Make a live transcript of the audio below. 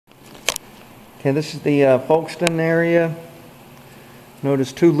Okay, this is the Folkestone area.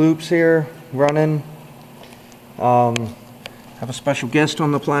 Notice 2 loops here running. Have a special guest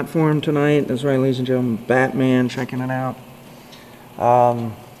on the platform tonight. That's right, ladies and gentlemen, Batman checking it out.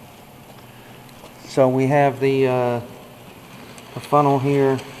 So we have the funnel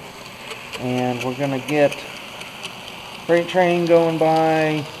here, and we're going to get freight train going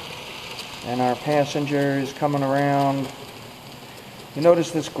by and our passengers coming around. You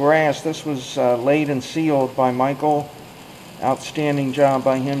notice this grass, this was laid and sealed by Michael. Outstanding job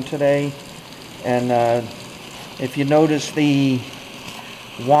by him today. And if you notice the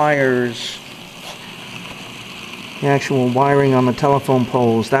wires, the actual wiring on the telephone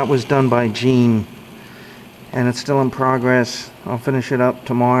poles, that was done by Gene, and it's still in progress. I'll finish it up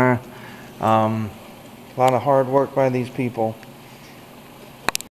tomorrow. A lot of hard work by these people.